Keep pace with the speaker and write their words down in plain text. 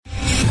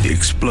The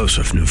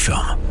explosive new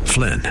film,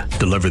 Flynn,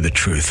 deliver the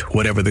truth,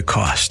 whatever the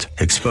cost,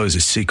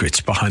 exposes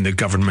secrets behind the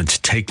government's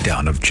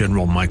takedown of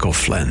General Michael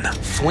Flynn.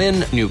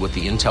 Flynn knew what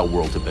the intel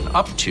world had been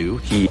up to.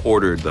 He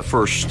ordered the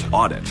first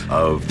audit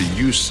of the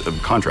use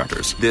of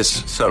contractors.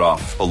 This set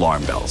off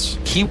alarm bells.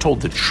 He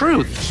told the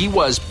truth. He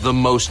was the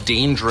most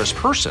dangerous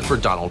person for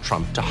Donald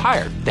Trump to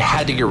hire. They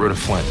had to get rid of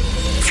Flynn.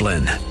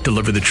 Flynn,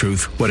 deliver the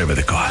truth, whatever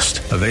the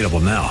cost. Available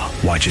now.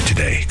 Watch it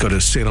today. Go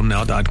to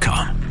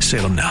salemnow.com.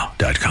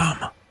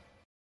 salemnow.com.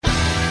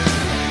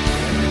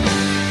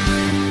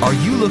 Are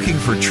you looking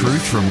for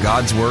truth from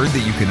God's Word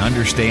that you can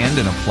understand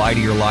and apply to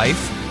your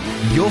life?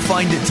 You'll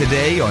find it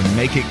today on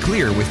Make It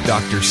Clear with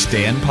Dr.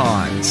 Stan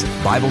Ponz,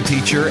 Bible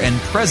teacher and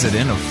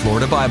president of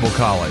Florida Bible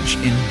College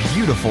in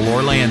beautiful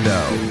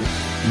Orlando.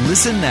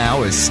 Listen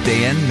now as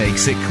Stan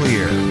makes it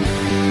clear.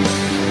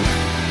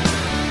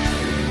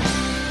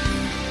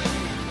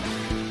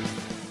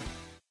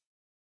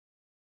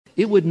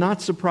 It would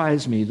not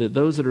surprise me that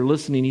those that are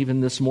listening even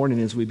this morning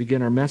as we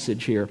begin our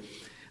message here,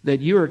 that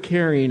you are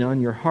carrying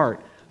on your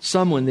heart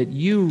someone that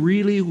you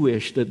really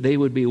wish that they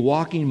would be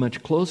walking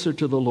much closer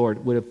to the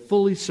Lord, would have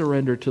fully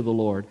surrendered to the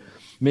Lord.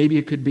 Maybe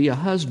it could be a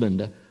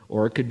husband,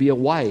 or it could be a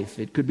wife.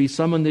 It could be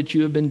someone that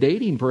you have been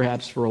dating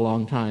perhaps for a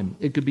long time.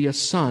 It could be a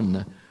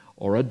son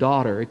or a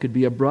daughter. It could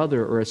be a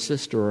brother or a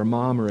sister or a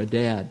mom or a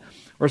dad.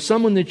 Or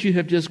someone that you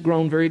have just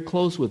grown very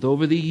close with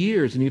over the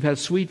years and you've had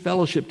sweet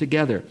fellowship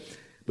together.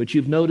 But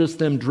you've noticed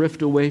them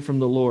drift away from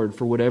the Lord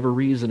for whatever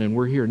reason, and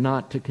we're here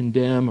not to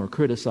condemn or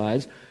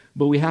criticize,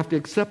 but we have to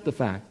accept the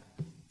fact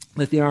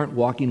that they aren't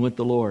walking with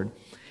the Lord.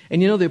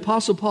 And you know, the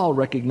Apostle Paul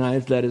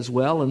recognized that as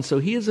well, and so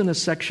he is in a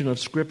section of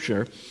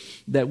Scripture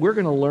that we're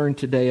going to learn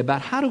today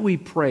about how do we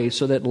pray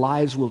so that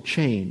lives will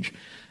change.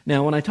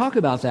 Now, when I talk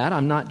about that,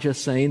 I'm not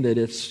just saying that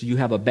it's you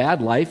have a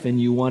bad life and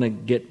you want to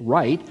get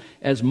right,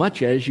 as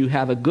much as you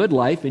have a good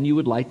life and you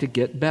would like to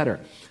get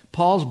better.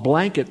 Paul's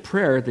blanket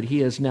prayer that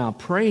he is now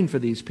praying for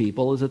these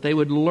people is that they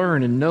would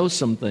learn and know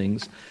some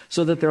things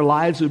so that their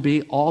lives would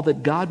be all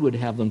that God would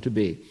have them to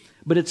be.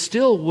 But it's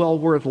still well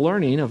worth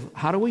learning of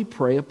how do we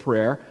pray a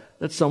prayer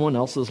that someone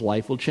else's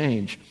life will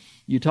change.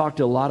 You talk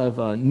to a lot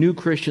of new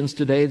Christians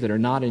today that are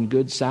not in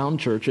good, sound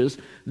churches.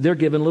 They're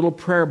given little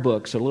prayer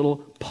books or little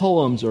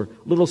poems or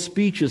little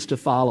speeches to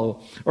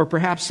follow, or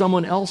perhaps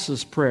someone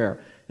else's prayer.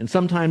 And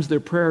sometimes their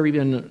prayer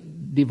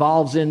even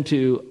devolves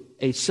into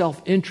a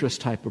self-interest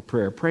type of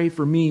prayer. Pray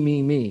for me,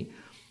 me, me.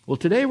 Well,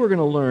 today we're going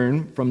to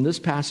learn from this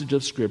passage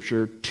of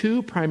Scripture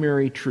two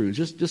primary truths.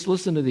 Just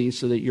listen to these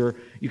so that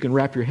you can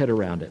wrap your head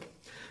around it.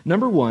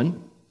 Number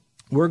one,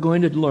 we're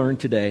going to learn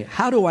today,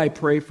 how do I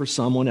pray for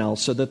someone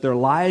else so that their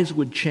lives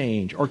would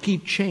change or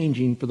keep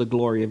changing for the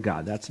glory of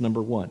God? That's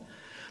number one.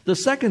 The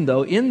second,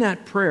 though, in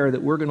that prayer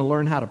that we're going to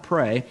learn how to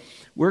pray,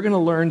 we're going to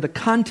learn the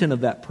content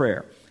of that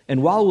prayer.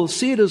 And while we'll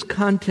see it as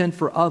content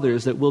for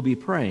others that we'll be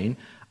praying,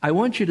 I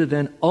want you to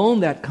then own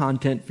that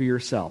content for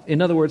yourself.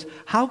 In other words,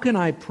 how can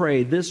I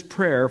pray this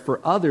prayer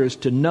for others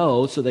to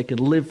know so they can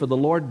live for the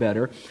Lord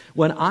better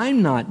when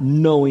I'm not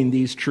knowing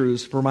these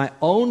truths for my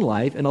own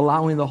life and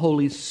allowing the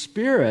Holy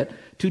Spirit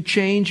to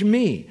change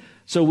me?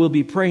 So we'll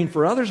be praying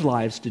for others'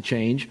 lives to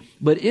change,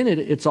 but in it,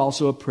 it's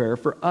also a prayer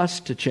for us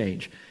to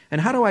change. And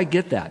how do I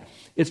get that?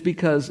 It's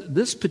because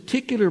this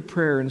particular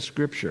prayer in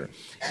Scripture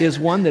is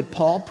one that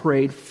Paul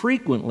prayed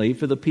frequently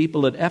for the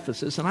people at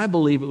Ephesus, and I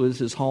believe it was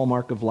his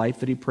hallmark of life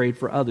that he prayed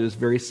for others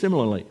very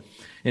similarly.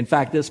 In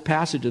fact, this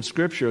passage of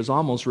Scripture is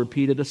almost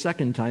repeated a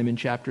second time in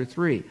chapter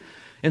 3.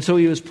 And so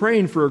he was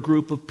praying for a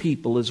group of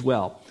people as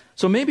well.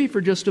 So maybe for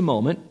just a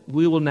moment,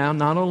 we will now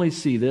not only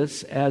see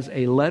this as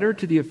a letter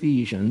to the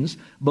Ephesians,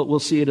 but we'll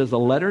see it as a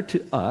letter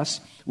to us.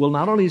 We'll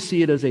not only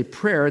see it as a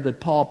prayer that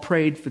Paul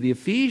prayed for the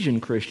Ephesian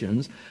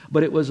Christians,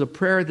 but it was a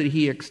prayer that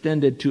he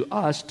extended to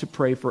us to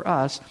pray for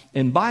us,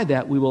 and by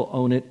that we will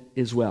own it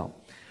as well.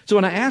 So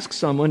when I ask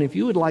someone, if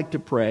you would like to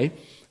pray,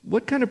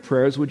 what kind of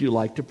prayers would you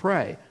like to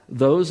pray?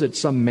 Those that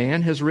some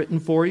man has written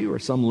for you or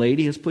some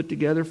lady has put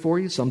together for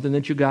you, something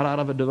that you got out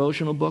of a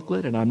devotional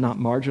booklet, and I'm not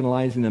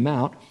marginalizing them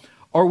out.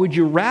 Or would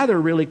you rather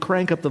really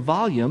crank up the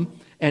volume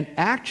and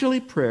actually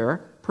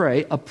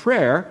pray a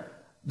prayer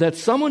that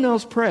someone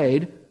else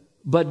prayed,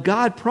 but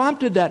God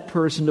prompted that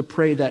person to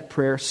pray that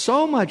prayer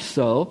so much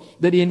so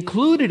that he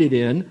included it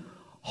in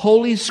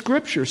Holy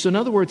Scripture? So in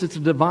other words, it's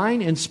a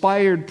divine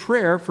inspired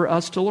prayer for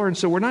us to learn.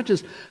 So we're not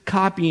just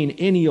copying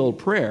any old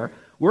prayer.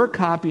 We're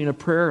copying a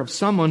prayer of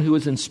someone who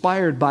was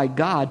inspired by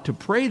God to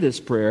pray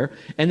this prayer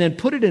and then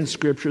put it in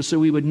Scripture so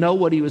we would know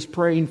what he was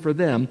praying for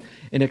them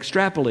and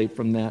extrapolate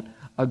from that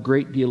a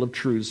great deal of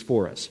truths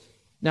for us.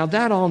 Now,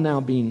 that all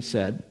now being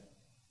said,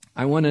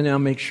 I want to now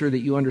make sure that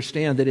you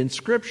understand that in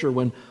Scripture,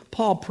 when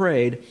Paul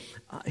prayed,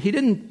 he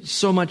didn't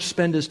so much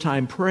spend his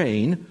time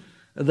praying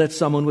that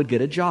someone would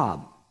get a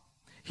job.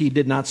 He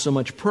did not so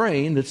much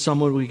praying that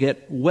someone would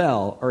get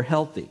well or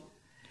healthy.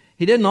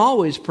 He didn't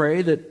always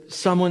pray that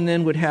someone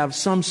then would have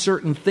some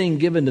certain thing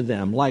given to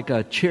them, like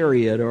a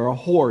chariot or a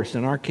horse,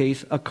 in our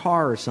case, a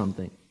car or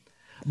something.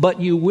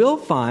 But you will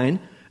find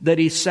that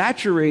he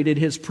saturated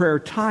his prayer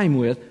time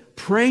with,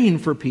 praying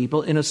for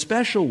people in a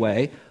special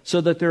way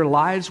so that their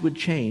lives would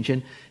change.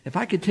 And if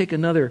I could take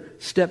another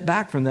step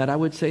back from that, I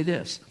would say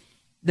this,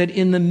 that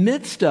in the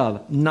midst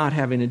of not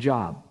having a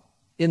job,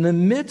 in the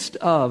midst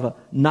of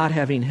not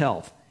having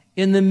health,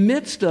 in the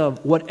midst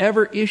of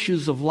whatever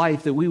issues of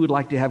life that we would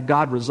like to have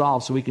God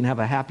resolve so we can have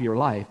a happier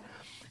life,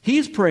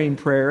 he's praying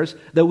prayers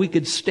that we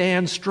could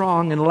stand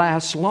strong and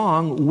last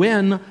long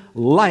when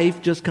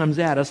life just comes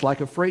at us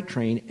like a freight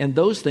train, and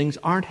those things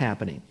aren't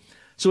happening.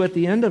 So at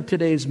the end of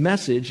today's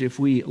message, if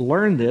we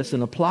learn this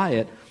and apply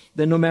it,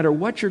 then no matter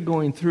what you're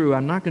going through,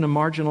 I'm not going to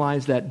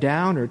marginalize that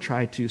down or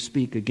try to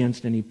speak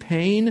against any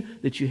pain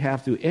that you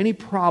have through, any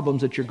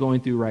problems that you're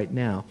going through right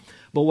now.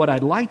 But what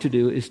I'd like to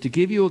do is to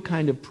give you a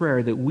kind of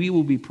prayer that we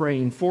will be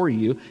praying for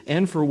you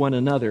and for one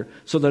another,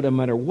 so that no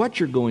matter what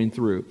you're going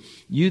through,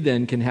 you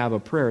then can have a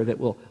prayer that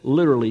will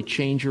literally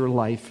change your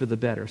life for the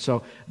better.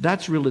 So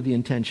that's really the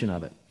intention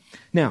of it.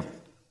 Now,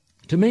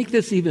 to make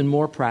this even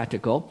more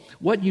practical,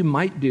 what you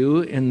might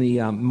do in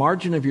the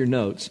margin of your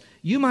notes,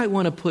 you might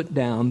want to put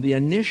down the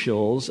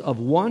initials of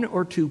one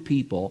or two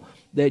people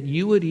that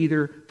you would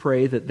either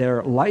pray that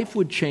their life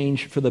would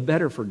change for the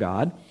better for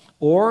God,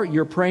 or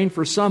you're praying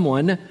for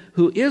someone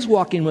who is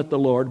walking with the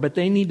Lord, but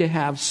they need to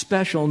have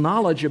special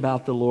knowledge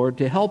about the Lord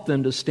to help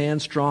them to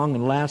stand strong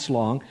and last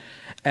long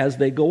as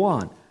they go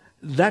on.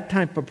 That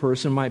type of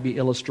person might be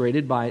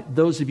illustrated by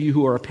those of you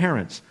who are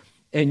parents,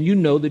 and you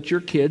know that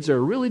your kids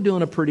are really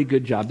doing a pretty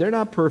good job. They're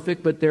not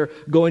perfect, but they're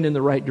going in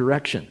the right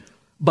direction.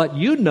 But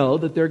you know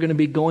that they're going to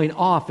be going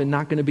off and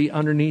not going to be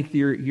underneath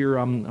your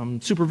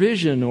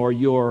supervision or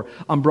your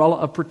umbrella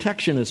of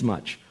protection as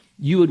much.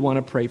 You would want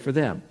to pray for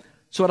them.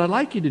 So what I'd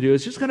like you to do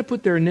is just kind of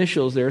put their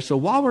initials there, so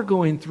while we're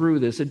going through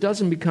this, it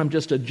doesn't become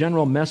just a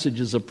general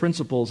messages of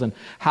principles and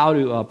how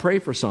to pray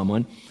for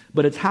someone,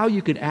 but it's how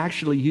you could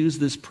actually use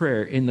this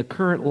prayer in the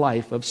current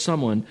life of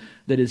someone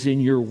that is in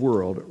your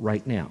world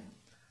right now.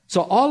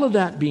 So all of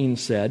that being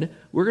said,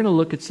 we're going to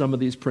look at some of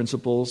these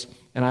principles,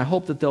 and I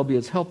hope that they'll be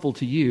as helpful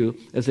to you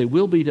as they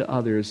will be to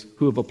others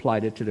who have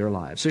applied it to their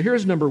lives. So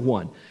here's number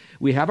one.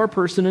 We have our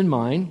person in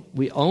mind,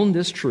 we own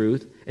this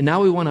truth, and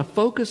now we want to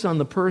focus on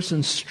the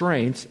person's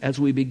strengths as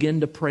we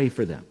begin to pray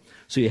for them.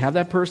 So you have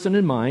that person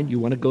in mind, you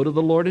want to go to the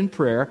Lord in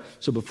prayer,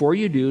 so before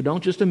you do,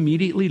 don't just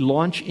immediately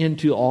launch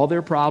into all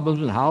their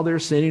problems and how they're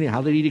sinning and how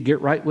they need to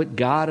get right with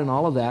God and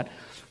all of that.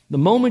 The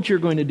moment you're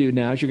going to do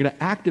now is you're going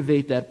to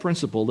activate that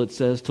principle that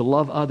says to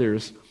love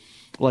others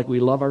like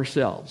we love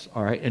ourselves,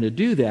 all right? And to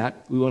do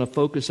that, we want to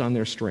focus on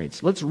their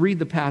strengths. Let's read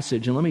the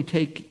passage, and let me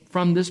take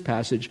from this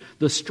passage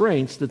the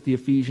strengths that the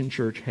Ephesian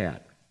church had.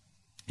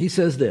 He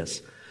says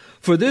this,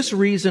 "For this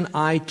reason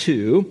I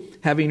too,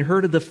 having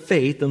heard of the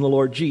faith in the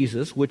Lord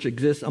Jesus, which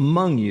exists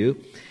among you,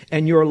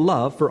 and your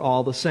love for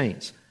all the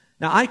saints."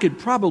 Now, I could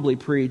probably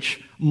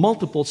preach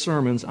multiple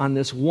sermons on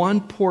this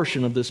one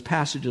portion of this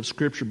passage of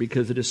Scripture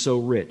because it is so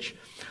rich,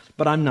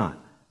 but I'm not.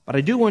 But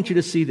I do want you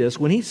to see this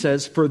when he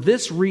says, "For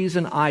this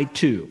reason I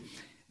too."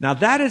 Now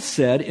that is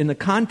said in the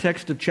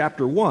context of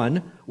chapter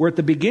 1, where at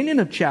the beginning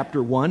of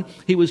chapter 1,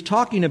 he was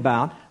talking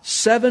about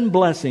 7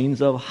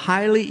 blessings of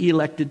highly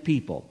elected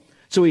people.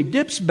 So he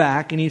dips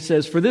back and he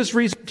says, "For this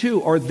reason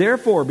too," or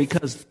therefore,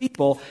 because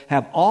people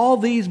have all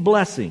these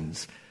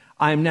blessings,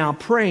 I am now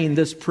praying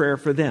this prayer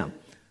for them.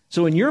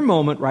 So in your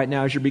moment right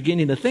now, as you're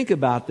beginning to think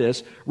about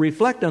this,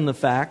 reflect on the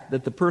fact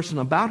that the person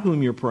about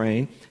whom you're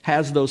praying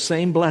has those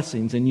same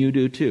blessings, and you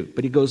do too.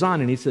 But he goes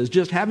on and he says,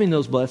 just having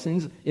those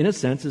blessings, in a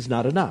sense, is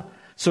not enough.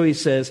 So he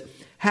says,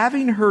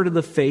 having heard of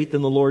the faith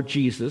in the Lord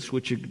Jesus,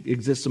 which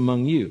exists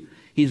among you.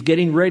 He's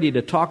getting ready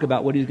to talk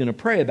about what he's going to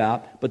pray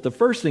about, but the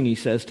first thing he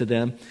says to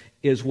them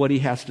is what he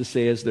has to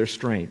say as their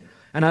strength.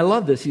 And I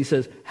love this. He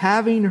says,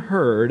 having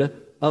heard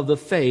of the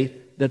faith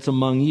that's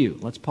among you.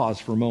 Let's pause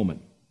for a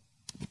moment.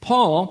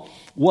 Paul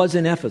was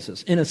in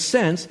Ephesus. In a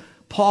sense,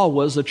 Paul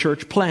was a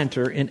church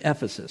planter in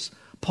Ephesus.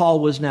 Paul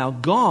was now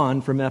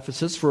gone from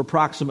Ephesus for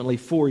approximately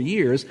 4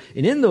 years,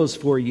 and in those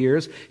 4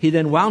 years, he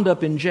then wound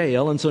up in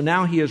jail, and so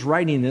now he is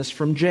writing this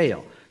from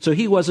jail. So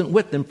he wasn't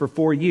with them for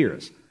 4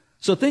 years.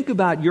 So think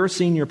about your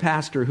senior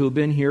pastor who had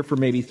been here for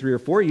maybe 3 or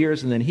 4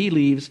 years, and then he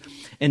leaves,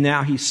 and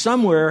now he's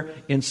somewhere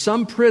in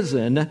some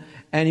prison,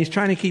 and he's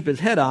trying to keep his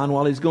head on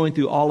while he's going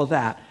through all of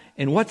that.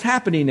 And what's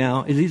happening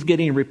now is he's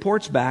getting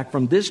reports back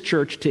from this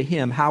church to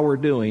him, how we're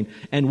doing.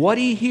 And what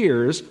he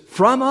hears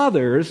from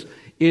others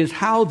is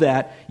how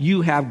that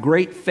you have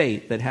great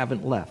faith that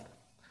haven't left.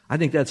 I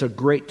think that's a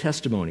great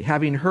testimony.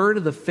 Having heard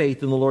of the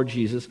faith in the Lord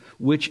Jesus,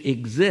 which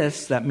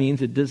exists, that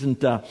means it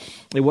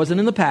wasn't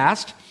in the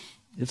past.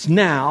 It's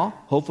now,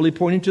 hopefully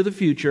pointing to the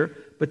future.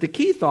 But the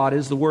key thought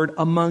is the word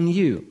among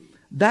you.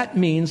 That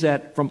means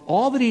that from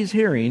all that he's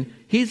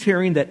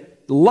hearing that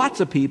lots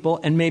of people,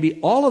 and maybe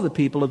all of the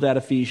people of that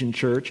Ephesian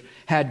church,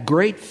 had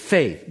great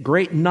faith,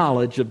 great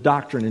knowledge of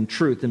doctrine and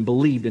truth, and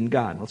believed in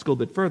God. Let's go a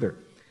bit further.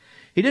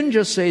 He didn't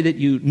just say that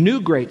you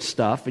knew great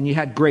stuff and you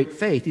had great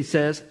faith. He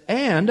says,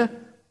 and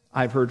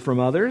I've heard from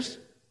others,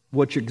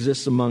 which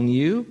exists among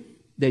you,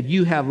 that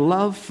you have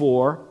love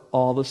for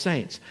all the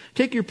saints.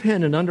 Take your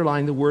pen and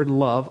underline the word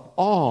love,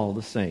 all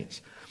the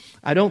saints.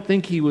 I don't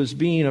think he was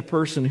being a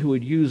person who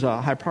would use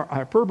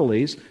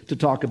hyperboles to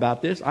talk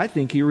about this. I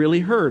think he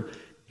really heard.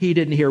 He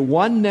didn't hear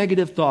one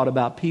negative thought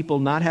about people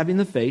not having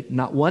the faith,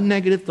 not one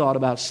negative thought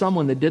about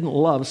someone that didn't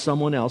love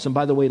someone else. And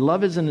by the way,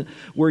 love isn't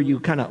where you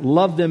kind of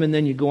love them and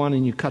then you go on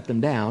and you cut them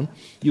down.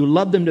 You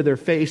love them to their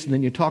face and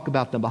then you talk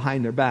about them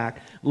behind their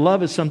back.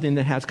 Love is something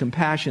that has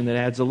compassion, that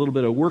adds a little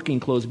bit of working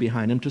clothes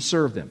behind them to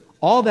serve them.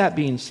 All that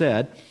being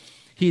said,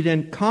 he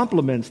then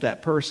compliments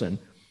that person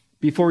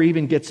before he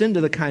even gets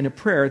into the kind of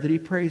prayer that he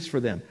prays for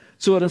them.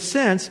 So in a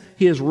sense,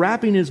 he is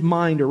wrapping his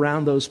mind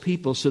around those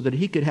people so that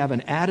he could have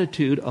an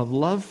attitude of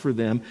love for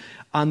them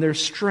on their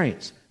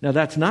strengths. Now,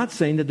 that's not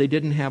saying that they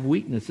didn't have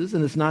weaknesses,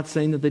 and it's not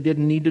saying that they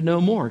didn't need to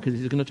know more, because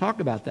he's going to talk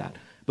about that.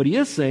 But he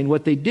is saying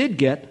what they did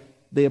get,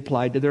 they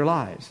applied to their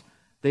lives.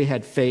 They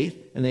had faith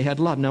and they had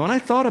love. Now, when I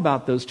thought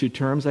about those two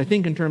terms, I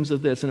think in terms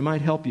of this, and it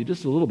might help you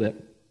just a little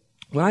bit.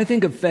 When I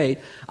think of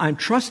faith, I'm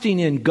trusting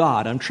in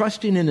God. I'm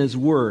trusting in His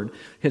Word,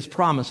 His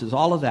promises,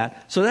 all of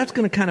that. So that's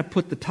going to kind of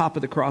put the top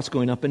of the cross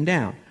going up and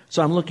down.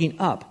 So I'm looking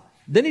up.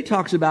 Then he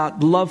talks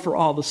about love for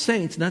all the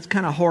saints, and that's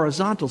kind of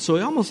horizontal. So we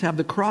almost have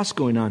the cross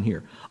going on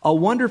here. A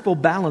wonderful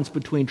balance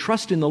between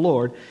trusting the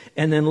Lord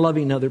and then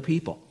loving other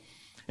people.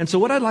 And so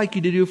what I'd like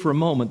you to do for a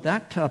moment,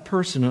 that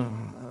person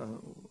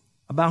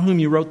about whom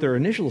you wrote their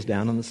initials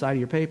down on the side of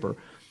your paper,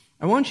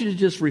 I want you to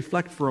just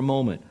reflect for a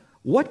moment.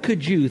 What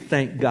could you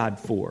thank God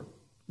for?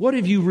 What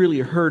have you really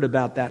heard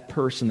about that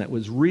person that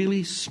was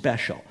really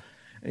special?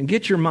 And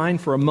get your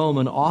mind for a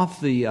moment off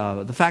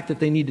the fact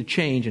that they need to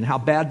change and how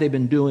bad they've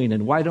been doing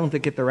and why don't they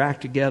get their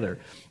act together,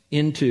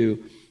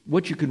 into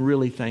what you can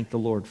really thank the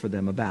Lord for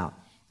them about.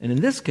 And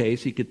in this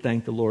case, he could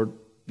thank the Lord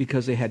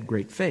because they had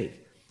great faith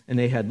and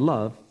they had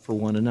love for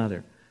one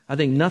another. I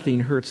think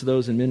nothing hurts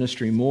those in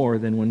ministry more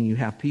than when you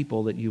have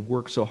people that you've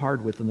worked so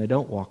hard with and they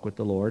don't walk with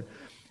the Lord.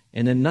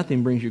 And then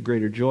nothing brings you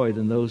greater joy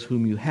than those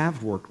whom you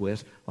have worked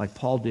with, like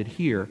Paul did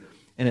here,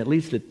 and at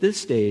least at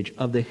this stage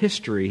of the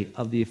history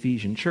of the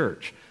Ephesian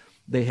church.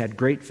 They had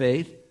great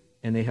faith,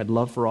 and they had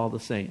love for all the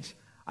saints.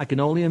 I can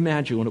only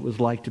imagine what it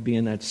was like to be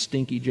in that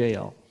stinky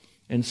jail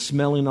and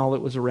smelling all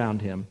that was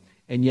around him,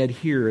 and yet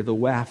hear the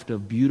waft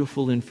of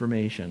beautiful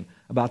information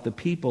about the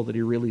people that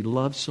he really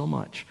loved so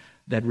much,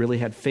 that really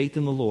had faith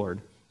in the Lord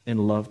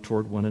and love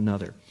toward one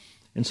another.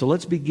 And so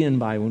let's begin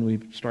by, when we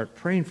start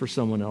praying for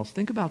someone else,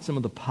 think about some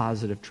of the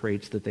positive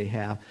traits that they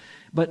have.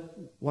 But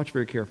watch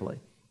very carefully.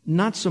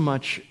 Not so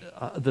much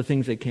the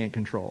things they can't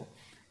control.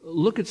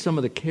 Look at some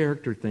of the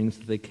character things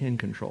that they can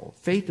control.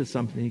 Faith is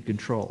something you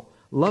control.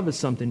 Love is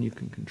something you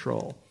can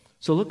control.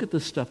 So look at the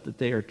stuff that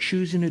they are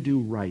choosing to do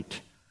right.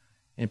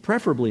 And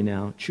preferably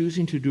now,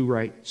 choosing to do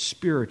right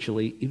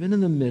spiritually, even in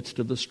the midst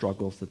of the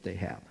struggles that they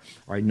have.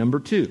 All right, number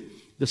 2.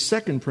 The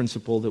second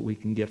principle that we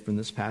can get from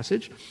this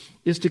passage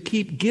is to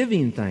keep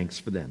giving thanks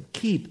for them.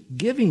 Keep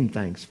giving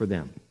thanks for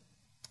them.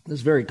 This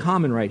is very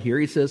common right here.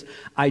 He says,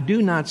 I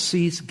do not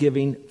cease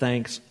giving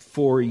thanks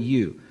for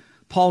you.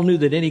 Paul knew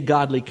that any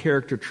godly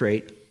character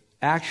trait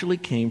actually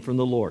came from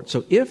the Lord.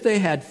 So if they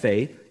had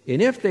faith and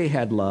if they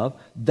had love,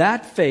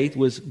 that faith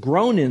was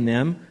grown in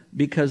them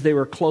because they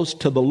were close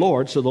to the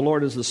Lord. So the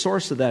Lord is the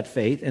source of that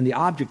faith and the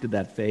object of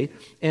that faith.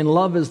 And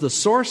love is the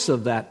source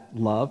of that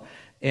love.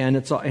 And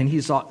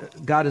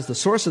God is the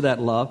source of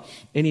that love,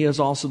 and He is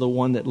also the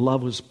one that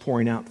love was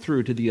pouring out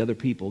through to the other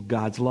people,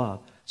 God's love.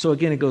 So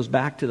again, it goes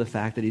back to the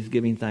fact that He's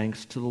giving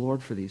thanks to the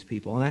Lord for these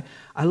people. And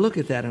I look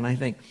at that and I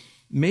think,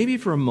 maybe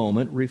for a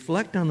moment,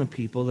 reflect on the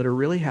people that are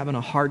really having a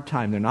hard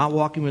time. They're not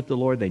walking with the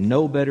Lord, they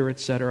know better,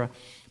 etc.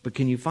 But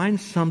can you find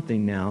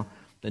something now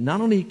that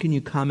not only can you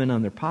comment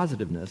on their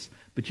positiveness,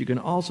 but you can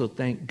also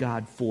thank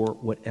God for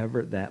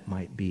whatever that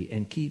might be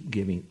and keep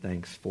giving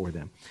thanks for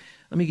them.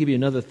 Let me give you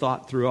another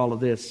thought through all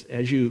of this.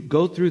 As you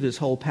go through this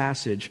whole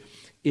passage,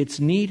 it's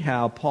neat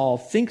how Paul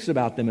thinks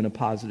about them in a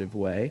positive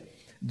way.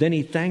 Then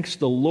he thanks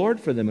the Lord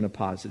for them in a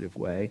positive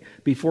way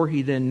before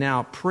he then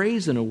now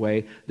prays in a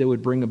way that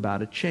would bring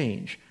about a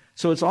change.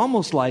 So it's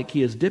almost like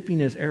he is dipping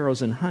his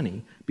arrows in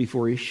honey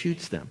before he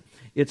shoots them.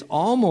 It's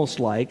almost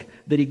like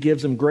that he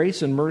gives them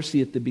grace and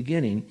mercy at the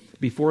beginning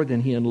before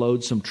then he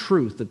unloads some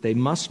truth that they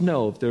must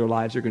know if their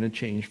lives are going to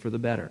change for the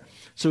better.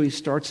 So he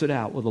starts it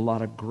out with a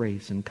lot of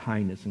grace and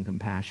kindness and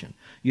compassion.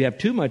 You have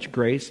too much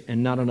grace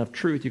and not enough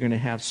truth, you're going to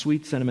have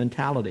sweet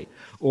sentimentality.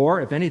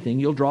 Or, if anything,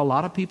 you'll draw a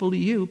lot of people to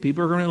you.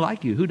 People are going to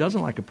like you. Who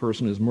doesn't like a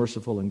person who's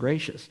merciful and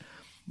gracious?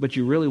 But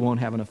you really won't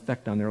have an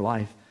effect on their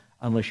life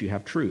unless you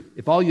have truth.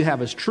 If all you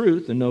have is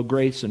truth and no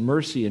grace and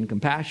mercy and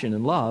compassion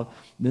and love,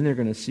 then they're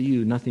going to see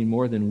you nothing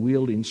more than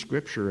wielding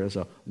Scripture as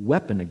a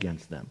weapon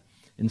against them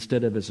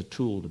instead of as a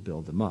tool to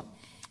build them up.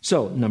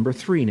 So, number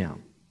 3 now.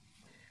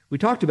 We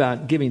talked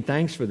about giving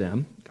thanks for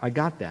them. I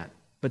got that.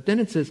 But then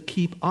it says,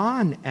 keep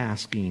on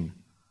asking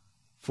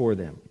for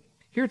them.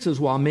 Here it says,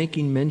 while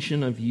making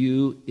mention of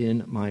you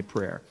in my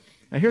prayer.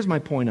 Now, here's my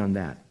point on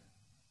that.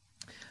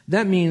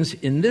 That means,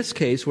 in this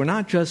case, we're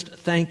not just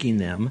thanking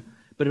them,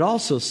 but it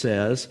also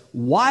says,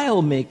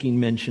 while making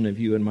mention of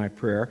you in my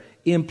prayer,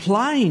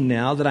 implying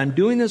now that I'm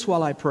doing this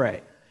while I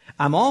pray.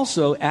 I'm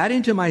also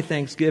adding to my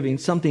thanksgiving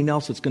something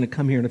else that's going to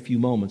come here in a few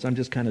moments. I'm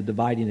just kind of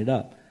dividing it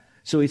up.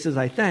 So he says,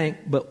 I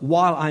thank, but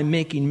while I'm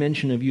making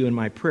mention of you in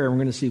my prayer, we're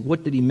going to see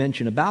what did he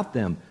mention about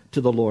them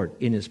to the Lord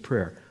in his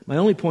prayer. My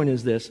only point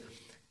is this,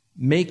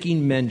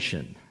 making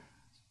mention.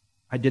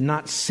 I did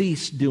not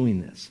cease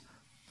doing this.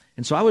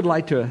 And so I would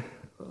like to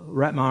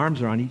wrap my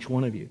arms around each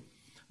one of you.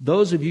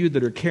 Those of you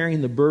that are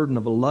carrying the burden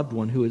of a loved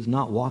one who is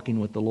not walking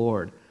with the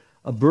Lord,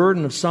 a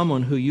burden of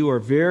someone who you are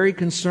very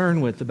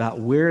concerned with about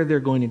where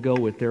they're going to go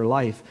with their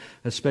life,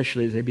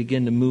 especially as they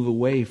begin to move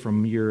away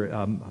from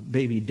your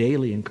maybe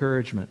daily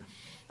encouragement.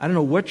 I don't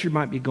know what you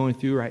might be going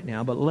through right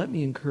now, but let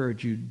me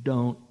encourage you,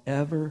 don't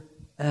ever,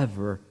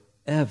 ever,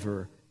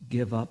 ever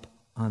give up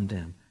on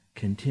them.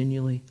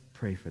 Continually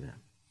pray for them.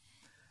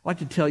 I'd like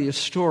to tell you a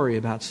story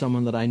about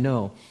someone that I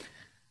know.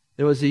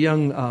 There was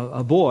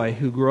a boy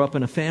who grew up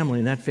in a family,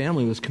 and that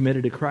family was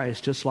committed to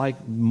Christ, just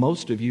like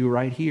most of you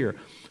right here.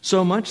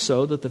 So much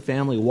so that the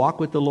family walked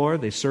with the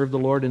Lord. They served the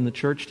Lord in the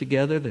church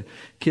together. The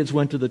kids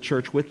went to the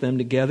church with them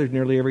together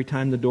nearly every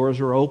time the doors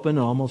were open,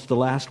 almost the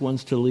last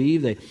ones to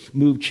leave. They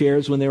moved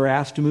chairs when they were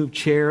asked to move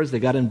chairs. They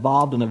got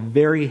involved in a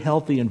very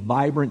healthy and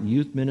vibrant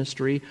youth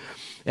ministry.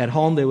 At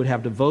home, they would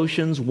have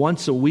devotions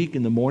once a week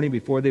in the morning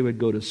before they would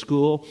go to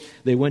school.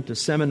 They went to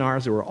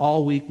seminars that were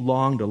all week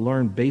long to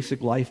learn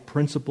basic life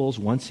principles.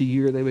 Once a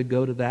year, they would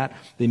go to that.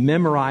 They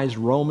memorized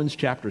Romans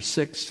chapter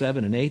 6,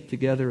 7, and 8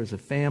 together as a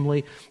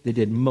family. They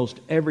did most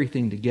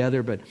everything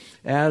together. But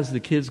as the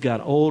kids got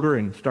older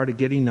and started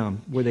getting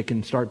where they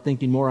can start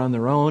thinking more on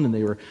their own, and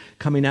they were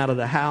coming out of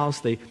the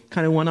house, they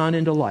kind of went on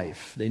into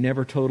life. They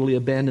never totally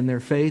abandoned their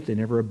faith. They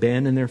never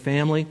abandoned their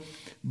family.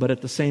 But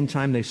at the same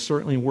time, they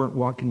certainly weren't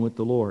walking with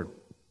the Lord.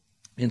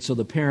 And so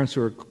the parents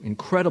were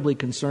incredibly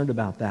concerned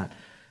about that.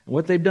 And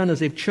what they've done is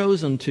they've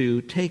chosen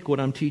to take what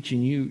I'm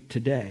teaching you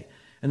today,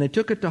 and they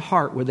took it to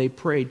heart where they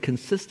prayed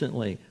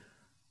consistently.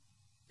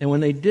 And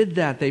when they did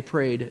that, they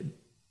prayed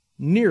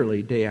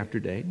nearly day after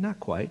day. Not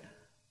quite.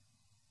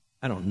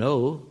 I don't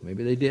know.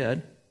 Maybe they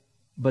did.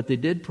 But they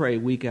did pray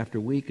week after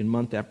week and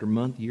month after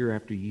month, year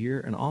after year,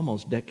 and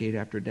almost decade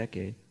after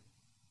decade.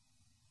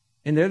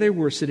 And there they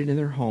were sitting in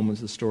their home,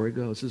 as the story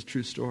goes. It's a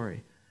true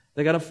story.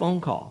 They got a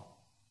phone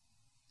call.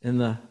 And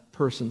the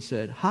person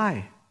said,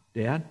 "Hi,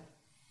 Dad."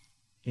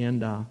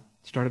 And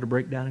started to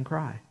break down and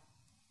cry.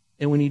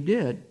 And when he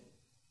did,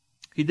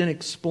 he then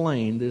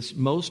explained this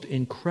most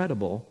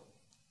incredible,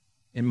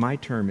 and my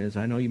term is,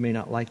 I know you may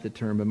not like the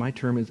term, but my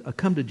term is a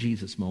come to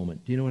Jesus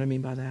moment. Do you know what I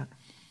mean by that?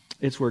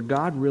 It's where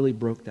God really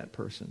broke that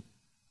person.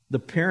 The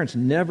parents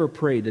never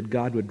prayed that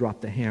God would drop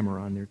the hammer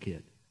on their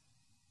kid.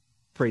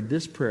 Prayed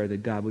this prayer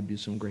that God would do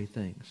some great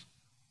things.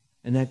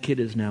 And that kid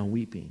is now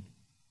weeping.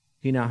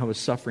 He now was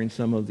suffering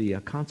some of the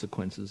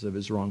consequences of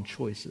his wrong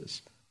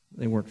choices.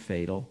 They weren't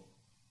fatal.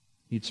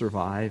 He'd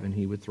survive and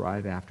he would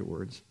thrive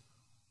afterwards.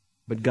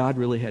 But God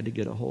really had to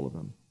get a hold of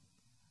him.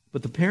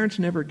 But the parents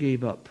never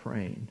gave up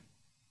praying.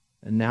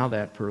 And now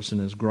that person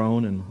is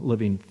grown and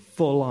living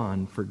full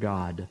on for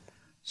God,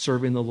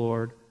 serving the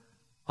Lord.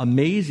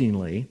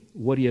 Amazingly,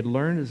 what he had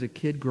learned as a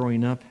kid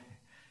growing up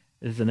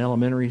as an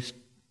elementary,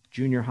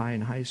 junior high,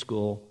 and high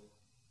school,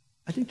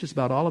 I think just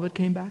about all of it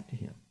came back to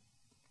him.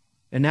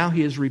 And now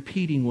he is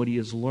repeating what he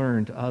has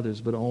learned to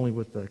others, but only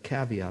with the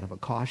caveat of a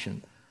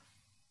caution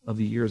of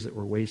the years that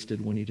were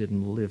wasted when he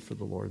didn't live for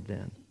the Lord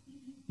then.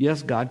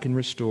 Yes, God can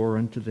restore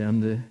unto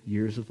them the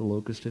years that the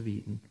locusts have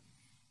eaten.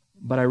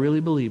 But I really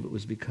believe it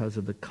was because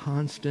of the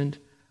constant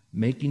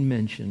making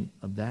mention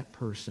of that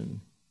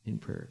person in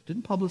prayer.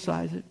 Didn't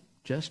publicize it,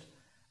 just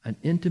an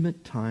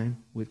intimate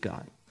time with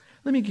God.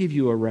 Let me give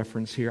you a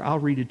reference here. I'll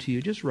read it to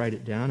you. Just write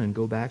it down and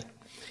go back.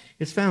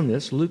 It's found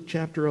this, Luke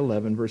chapter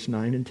 11, verse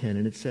 9 and 10,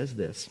 and it says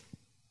this.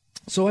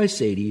 "So I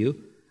say to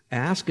you,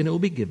 ask and it will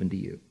be given to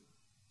you.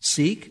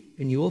 Seek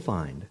and you will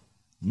find.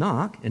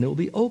 Knock and it will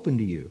be opened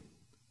to you.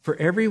 For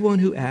everyone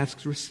who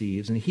asks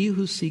receives, and he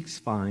who seeks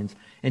finds,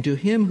 and to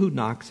him who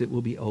knocks it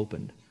will be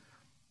opened."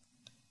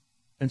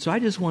 And so I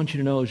just want you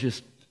to know is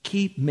just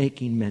keep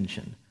making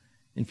mention.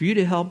 And for you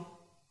to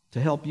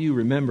help you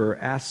remember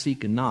ask,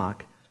 seek, and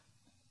knock,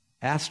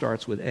 ask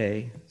starts with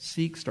A,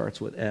 seek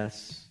starts with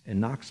S, and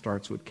knock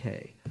starts with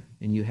K.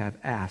 And you have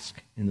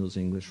ask in those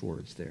English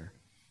words there.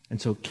 And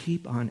so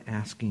keep on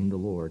asking the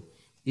Lord.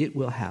 It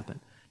will happen.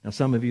 Now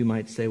some of you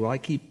might say, well, I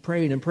keep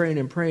praying and praying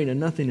and praying and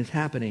nothing is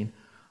happening.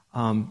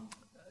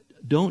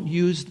 Don't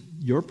use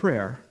your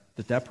prayer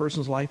that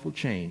person's life will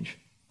change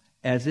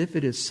as if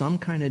it is some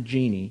kind of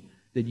genie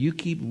that you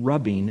keep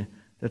rubbing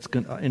that's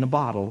in a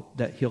bottle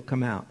that he'll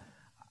come out.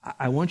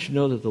 I want you to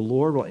know that the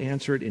Lord will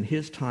answer it in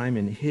His time,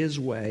 in His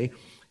way,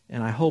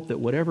 and I hope that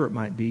whatever it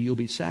might be, you'll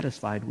be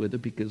satisfied with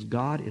it because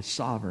God is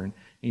sovereign,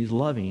 and He's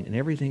loving, and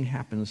everything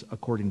happens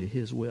according to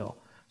His will.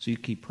 So you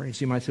keep praying.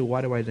 So you might say,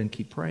 why do I then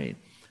keep praying?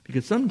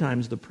 Because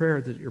sometimes the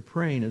prayer that you're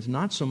praying is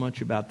not so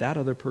much about that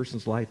other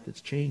person's life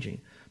that's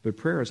changing, but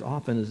prayer is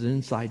often an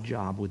inside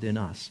job within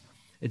us.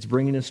 It's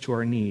bringing us to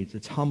our needs.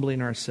 It's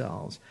humbling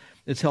ourselves.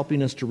 It's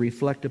helping us to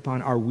reflect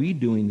upon, are we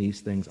doing these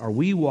things? Are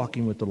we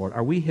walking with the Lord?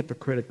 Are we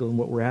hypocritical in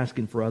what we're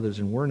asking for others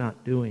and we're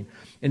not doing?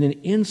 And then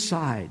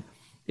inside,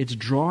 it's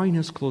drawing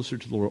us closer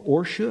to the Lord,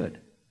 or should.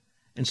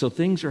 And so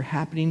things are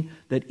happening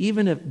that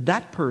even if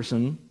that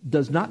person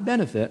does not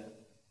benefit,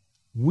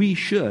 we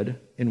should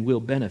and will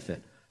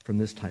benefit from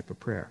this type of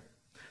prayer.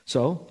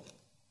 So,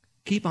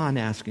 keep on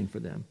asking for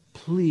them.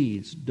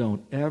 Please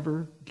don't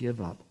ever give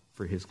up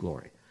for His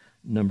glory.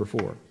 Number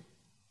 4,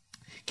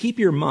 keep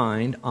your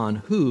mind on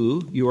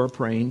who you are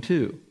praying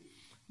to.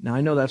 Now,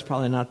 I know that's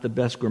probably not the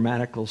best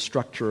grammatical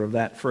structure of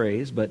that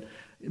phrase, but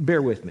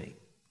bear with me.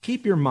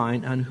 Keep your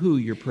mind on who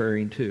you're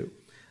praying to.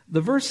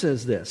 The verse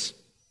says this,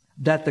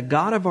 that the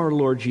God of our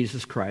Lord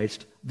Jesus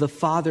Christ, the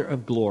Father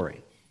of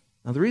glory.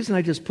 Now, the reason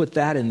I just put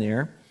that in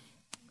there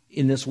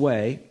in this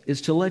way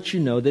is to let you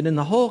know that in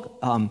the whole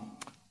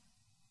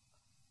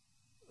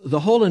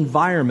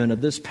environment of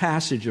this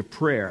passage of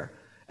prayer,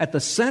 at the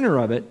center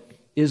of it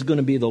is going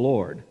to be the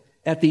Lord.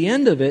 At the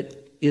end of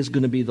it is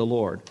going to be the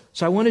Lord.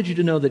 So I wanted you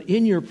to know that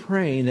in your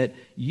praying that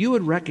you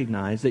would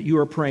recognize that you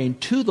are praying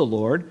to the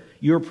Lord.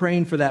 You're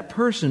praying for that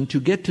person to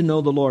get to know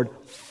the Lord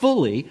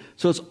fully.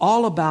 So it's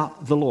all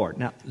about the Lord.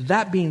 Now,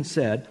 that being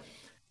said,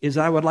 is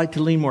I would like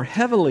to lean more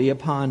heavily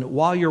upon,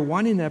 while you're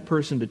wanting that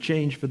person to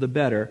change for the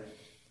better,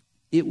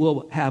 it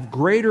will have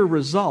greater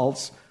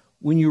results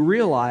when you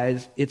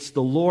realize it's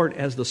the Lord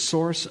as the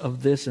source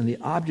of this and the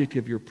object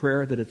of your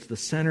prayer, that it's the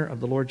center of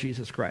the Lord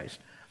Jesus Christ.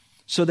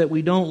 So that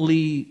we don't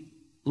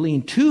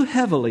lean too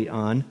heavily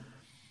on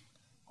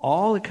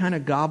all the kind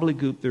of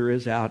gobbledygook there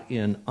is out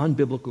in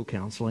unbiblical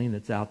counseling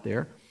that's out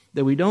there,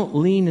 that we don't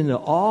lean into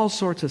all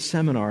sorts of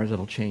seminars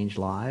that'll change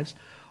lives,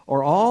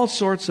 or all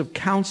sorts of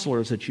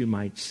counselors that you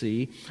might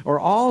see, or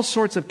all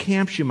sorts of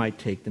camps you might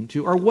take them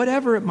to, or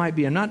whatever it might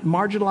be. I'm not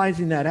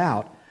marginalizing that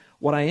out.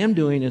 What I am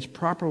doing is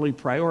properly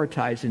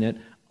prioritizing it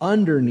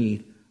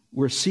underneath.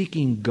 We're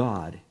seeking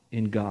God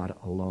in God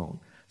alone.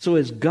 So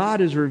as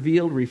God is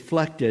revealed,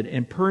 reflected,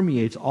 and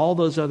permeates all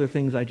those other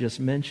things I just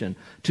mentioned,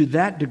 to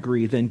that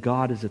degree, then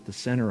God is at the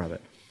center of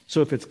it.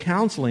 So if it's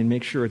counseling,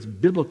 make sure it's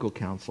biblical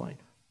counseling.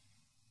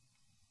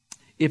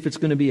 If it's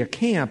going to be a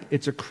camp,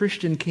 it's a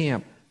Christian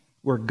camp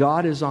where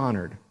God is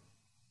honored.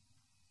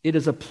 It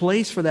is a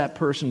place for that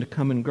person to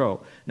come and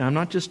grow. Now, I'm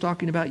not just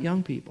talking about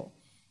young people,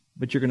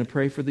 but you're going to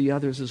pray for the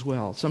others as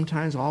well.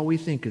 Sometimes all we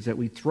think is that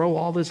we throw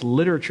all this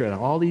literature,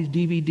 all these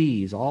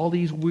DVDs, all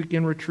these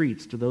weekend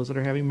retreats to those that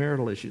are having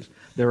marital issues.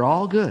 They're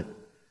all good.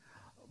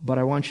 But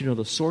I want you to know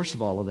the source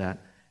of all of that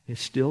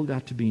has still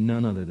got to be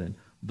none other than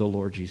the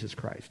Lord Jesus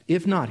Christ.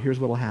 If not, here's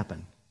what will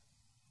happen.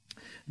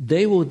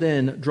 They will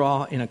then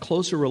draw in a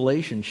closer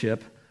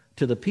relationship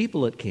to the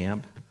people at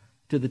camp,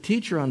 to the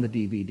teacher on the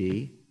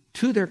DVD,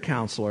 to their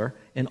counselor,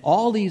 and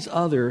all these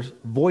other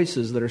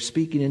voices that are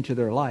speaking into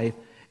their life,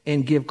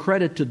 and give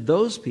credit to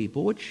those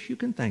people, which you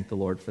can thank the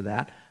Lord for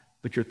that,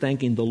 but you're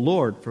thanking the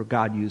Lord for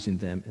God using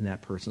them in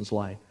that person's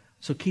life.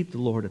 So keep the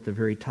Lord at the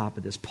very top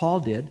of this. Paul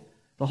did.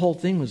 The whole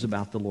thing was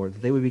about the Lord,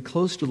 that they would be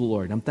close to the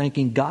Lord. I'm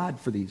thanking God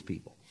for these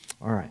people.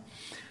 All right.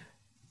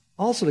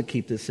 Also to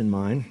keep this in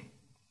mind,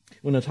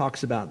 when it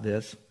talks about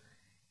this,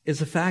 is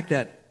the fact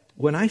that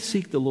when I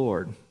seek the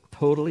Lord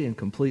totally and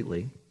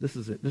completely, this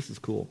is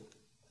cool.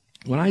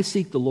 When I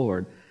seek the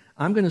Lord,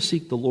 I'm going to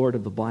seek the Lord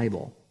of the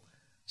Bible.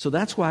 So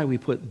that's why we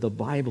put the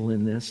Bible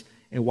in this,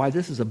 and why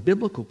this is a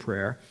biblical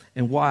prayer,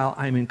 and while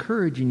I'm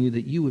encouraging you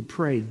that you would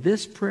pray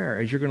this prayer,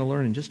 as you're going to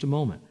learn in just a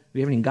moment.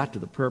 We haven't even got to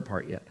the prayer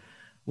part yet.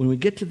 When we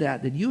get to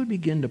that you would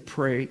begin to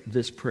pray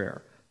this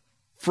prayer.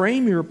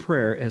 Frame your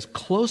prayer as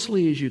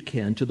closely as you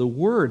can to the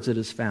words that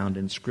is found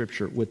in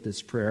Scripture with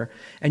this prayer,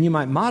 and you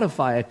might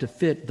modify it to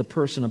fit the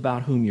person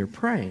about whom you're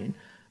praying,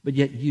 but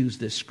yet use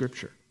this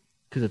Scripture,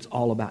 because it's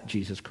all about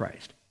Jesus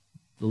Christ,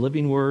 the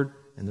living Word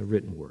and the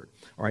written Word.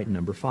 All right,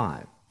 number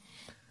 5.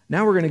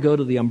 Now we're going to go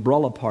to the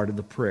umbrella part of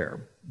the prayer.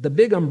 The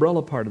big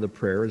umbrella part of the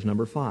prayer is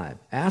number 5.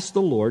 Ask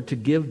the Lord to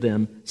give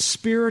them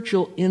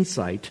spiritual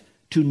insight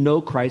to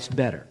know Christ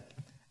better.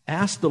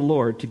 Ask the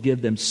Lord to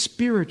give them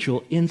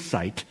spiritual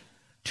insight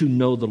to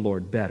know the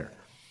Lord better.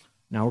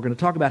 Now we're going to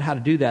talk about how to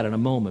do that in a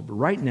moment, but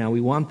right now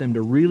we want them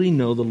to really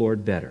know the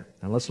Lord better.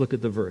 Now let's look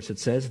at the verse. It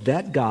says,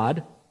 that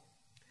God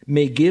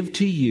may give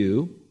to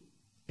you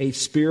a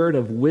spirit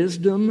of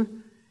wisdom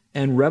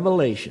and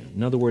revelation.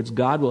 In other words,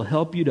 God will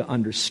help you to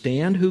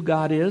understand who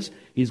God is.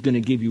 He's going to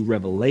give you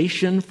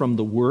revelation from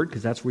the Word,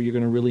 because that's where you're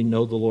going to really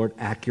know the Lord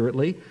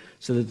accurately,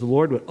 so that the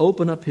Lord would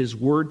open up His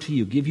Word to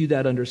you, give you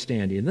that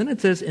understanding. And then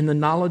it says, in the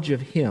knowledge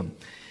of Him.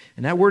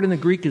 And that word in the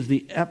Greek is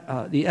the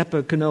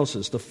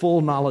epignosis, the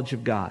full knowledge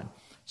of God.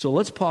 So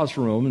let's pause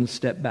for a moment and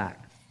step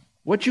back.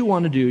 What you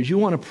want to do is you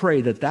want to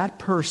pray that that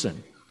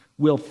person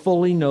will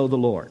fully know the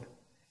Lord.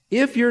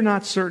 If you're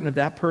not certain of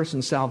that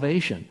person's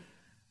salvation,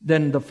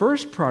 then the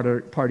first part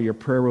of your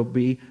prayer will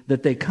be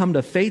that they come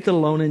to faith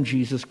alone in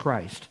Jesus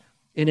Christ.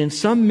 And in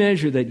some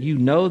measure that you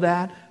know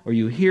that, or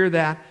you hear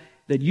that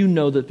you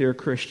know that they're a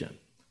Christian.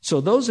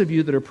 So those of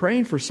you that are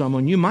praying for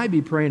someone, you might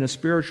be praying a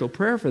spiritual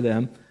prayer for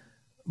them,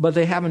 but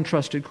they haven't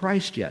trusted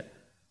Christ yet.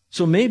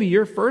 So maybe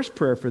your first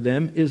prayer for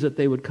them is that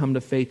they would come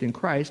to faith in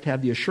Christ,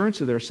 have the assurance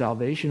of their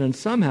salvation, and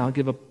somehow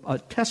give a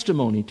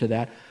testimony to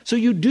that. So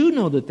you do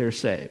know that they're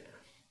saved.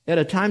 At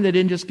a time they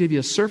didn't just give you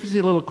a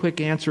surfacey little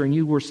quick answer and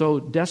you were so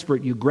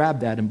desperate you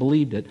grabbed that and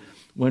believed it,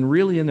 when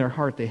really in their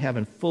heart they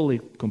haven't fully,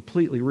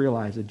 completely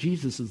realized that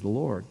Jesus is the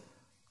Lord,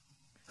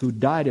 who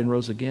died and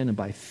rose again, and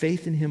by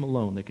faith in Him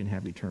alone they can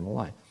have eternal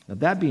life. Now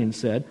that being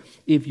said,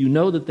 if you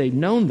know that they've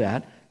known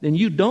that, then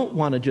you don't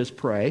want to just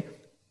pray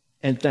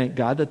and thank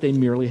God that they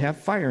merely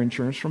have fire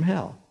insurance from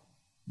hell.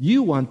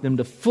 You want them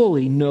to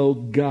fully know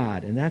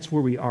God, and that's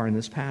where we are in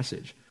this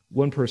passage.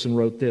 One person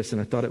wrote this, and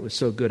I thought it was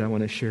so good I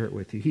want to share it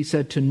with you. He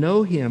said, to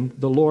know Him,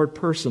 the Lord,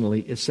 personally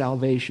is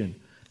salvation.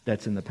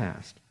 That's in the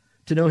past.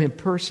 To know Him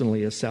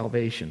personally is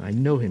salvation. I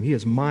know Him. He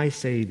is my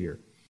Savior.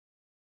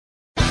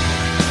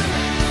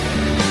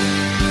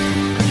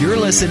 You're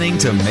listening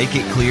to Make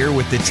It Clear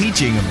with the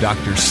teaching of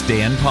Dr.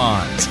 Stan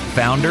Ponz,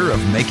 founder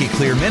of Make It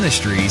Clear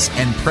Ministries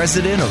and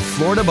president of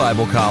Florida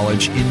Bible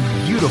College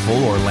in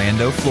beautiful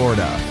Orlando,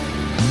 Florida.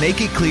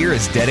 Make It Clear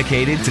is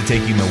dedicated to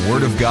taking the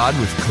Word of God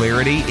with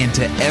clarity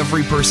into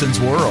every person's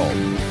world.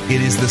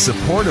 It is the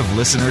support of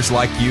listeners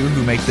like you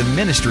who make the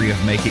ministry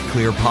of Make It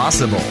Clear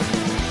possible.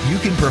 You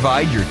can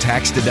provide your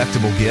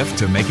tax-deductible gift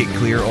to Make It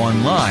Clear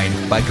online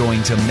by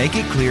going to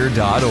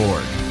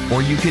makeitclear.org.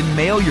 Or you can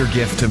mail your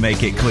gift to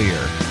Make It Clear,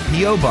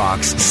 P.O.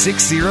 Box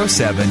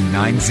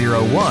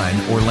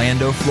 607901,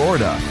 Orlando,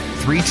 Florida,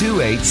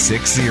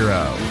 32860.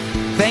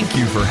 Thank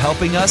you for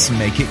helping us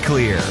make it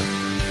clear.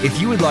 If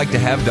you would like to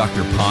have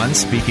Dr. Ponz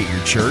speak at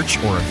your church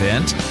or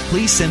event,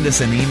 please send us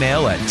an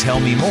email at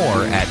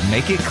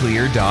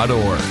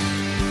tellmemore@makeitclear.org.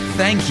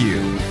 Thank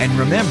you, and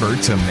remember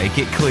to make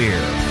it clear.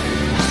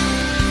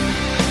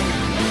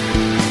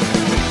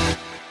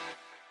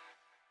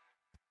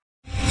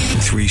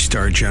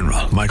 Three-star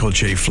General Michael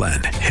J.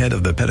 Flynn, head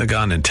of the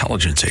Pentagon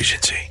Intelligence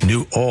Agency,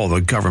 knew all the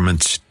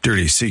government's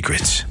dirty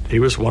secrets. He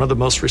was one of the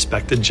most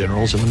respected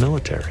generals in the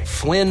military.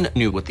 Flynn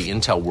knew what the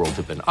intel world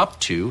had been up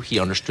to. He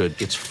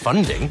understood its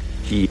funding.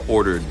 He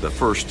ordered the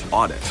first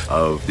audit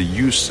of the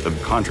use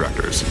of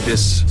contractors.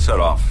 This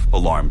set off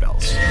alarm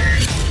bells.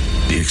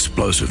 The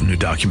explosive new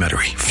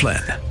documentary,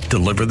 Flynn,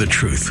 Deliver the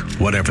Truth,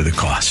 Whatever the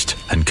Cost,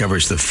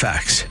 uncovers the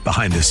facts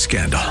behind this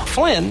scandal.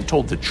 Flynn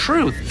told the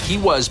truth. He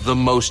was the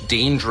most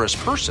dangerous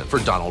person for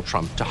Donald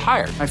Trump to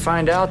hire. I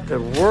find out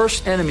the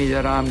worst enemy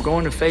that I'm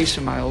going to face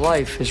in my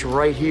life is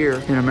right here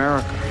in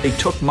America. They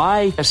took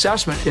my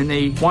assessment and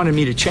they wanted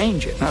me to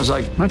change it. And I was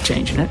like, I'm not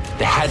changing it.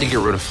 They had to get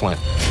rid of Flynn.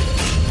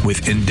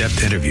 With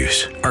in-depth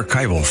interviews,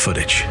 archival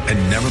footage,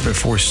 and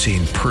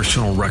never-before-seen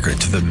personal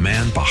records of the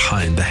man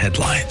behind the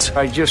headlines.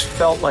 I just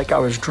felt like I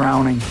was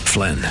drowning.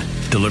 Flynn,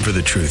 Deliver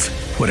the Truth,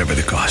 Whatever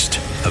the Cost.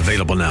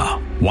 Available now.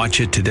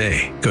 Watch it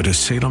today. Go to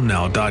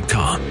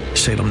salemnow.com.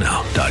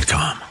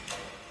 salemnow.com.